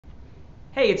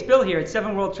Hey, it's Bill here at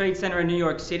 7 World Trade Center in New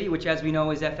York City, which as we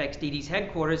know is FXDD's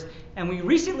headquarters, and we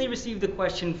recently received a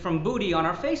question from Booty on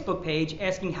our Facebook page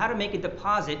asking how to make a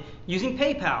deposit using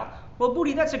PayPal. Well,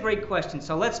 Booty, that's a great question,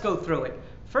 so let's go through it.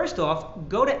 First off,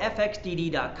 go to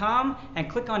FXDD.com and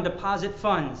click on Deposit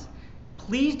Funds.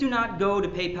 Please do not go to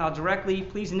PayPal directly.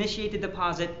 Please initiate the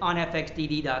deposit on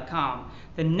FXDD.com.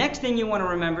 The next thing you want to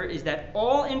remember is that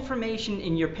all information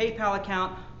in your PayPal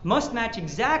account must match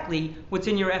exactly what's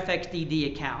in your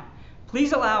FXDD account.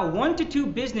 Please allow 1 to 2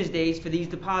 business days for these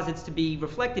deposits to be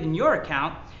reflected in your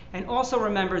account, and also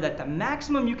remember that the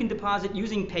maximum you can deposit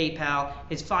using PayPal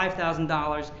is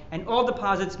 $5,000, and all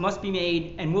deposits must be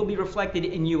made and will be reflected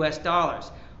in US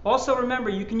dollars. Also remember,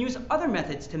 you can use other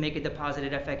methods to make a deposit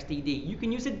at FXDD. You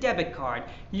can use a debit card,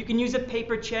 you can use a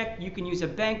paper check, you can use a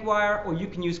bank wire, or you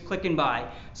can use click and buy.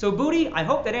 So Booty, I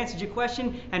hope that answered your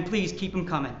question, and please keep them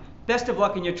coming. Best of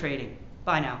luck in your trading.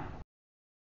 Bye now.